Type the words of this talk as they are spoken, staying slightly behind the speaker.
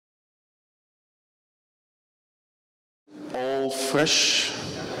all fresh?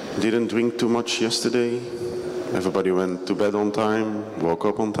 Didn't drink too much yesterday? Everybody went to bed on time, woke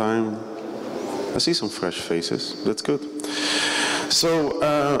up on time? I see some fresh faces, that's good.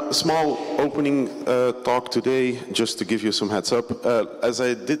 So, small opening talk today, just to give you some heads up. As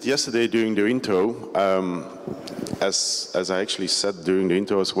I did yesterday during the intro, as I actually said during the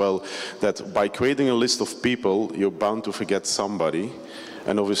intro as well, that by creating a list of people, you're bound to forget somebody.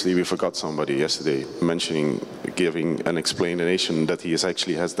 And obviously we forgot somebody yesterday, giving an explanation that he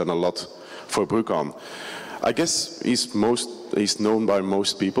actually has done a lot for BruCON. I guess he's known by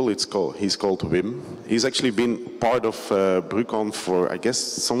most people. He's called Wim. He's actually been part of BruCON for, I guess,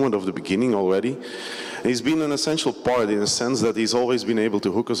 somewhat of the beginning already. He's been an essential part in the sense that he's always been able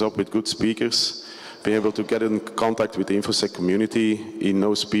to hook us up with good speakers, been able to get in contact with the InfoSec community. He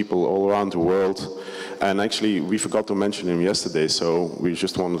knows people all around the world. And actually, we forgot to mention him yesterday, so we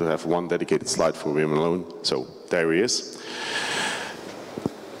just wanted to have one dedicated slide for him alone. So there he is.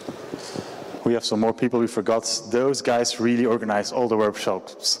 We have some more people we forgot. Those guys really organize all the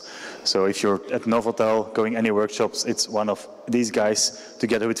workshops. So if you're at Novotel going any workshops, it's one of these guys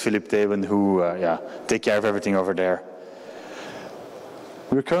together with Philip Thewen who take care of everything over there.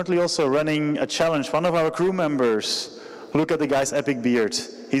 We're currently also running a challenge. One of our crew members, look at the guy's epic beard.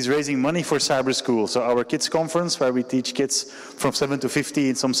 He's raising money for cyber school. So our kids conference where we teach kids from 7 to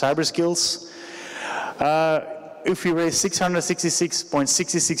 50 some cyber skills. If we raise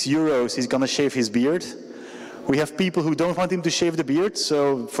 666.66 euros, he's going to shave his beard. We have people who don't want him to shave the beard,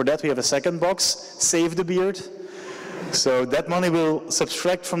 so for that we have a second box, save the beard. So that money will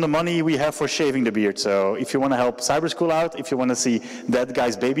subtract from the money we have for shaving the beard. So if you want to help cyber school out, if you want to see that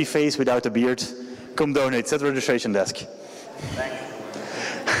guy's baby face without a beard, come donate, it's at the registration desk. Thank you.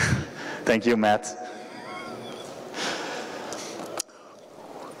 Thank you, Matt.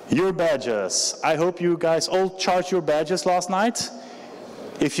 Your badges. I hope you guys all charged your badges last night.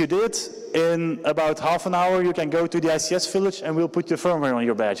 If you did, in about half an hour you can go to the ICS village and we'll put the firmware on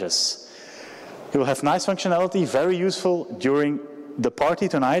your badges. You'll have nice functionality, very useful during the party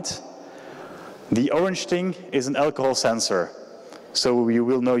tonight. The orange thing is an alcohol sensor, so you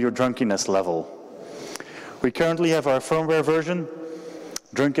will know your drunkenness level. We currently have our firmware version,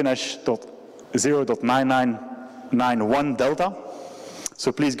 drunkenness 0.9991 delta.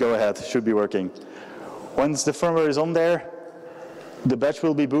 So please go ahead, should be working. Once the firmware is on there, the badge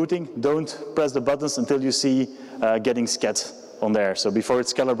will be booting. Don't press the buttons until you see getting SCAT on there. So before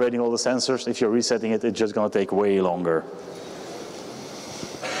it's calibrating all the sensors, if you're resetting it, it's just going to take way longer.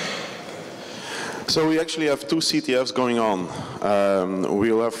 So we actually have two CTFs going on.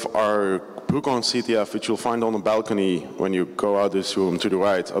 We'll have our BruCON CTF, which you'll find on the balcony when you go out this room to the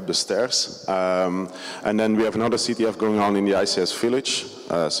right, up the stairs. And then we have another CTF going on in the ICS village.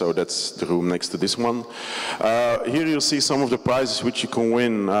 So that's the room next to this one. Here you'll see some of the prizes which you can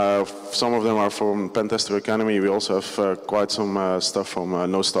win. Some of them are from Pentester Academy. We also have quite some stuff from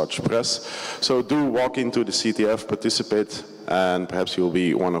No Starch Press. So do walk into the CTF, participate, and perhaps you'll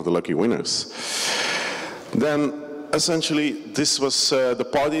be one of the lucky winners. Then essentially, this was the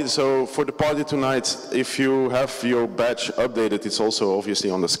party. So for the party tonight, if you have your badge updated, it's also obviously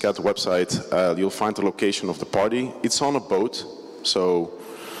on the SCAT website. You'll find the location of the party. It's on a boat, so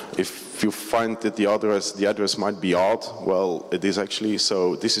if you find that the address might be odd, well, it is actually.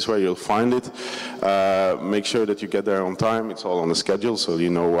 So this is where you'll find it. Make sure that you get there on time. It's all on the schedule, so you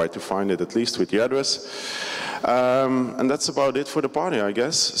know where to find it, at least with the address. And that's about it for the party, I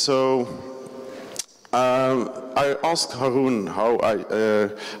guess. So. I asked Haroon how I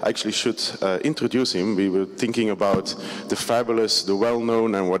actually should introduce him. We were thinking about the fabulous, the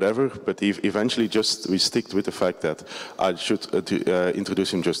well-known and whatever, but eventually we stick with the fact that I should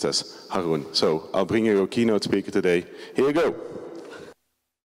introduce him just as Haroon. So I'll bring you your keynote speaker today. Here you go.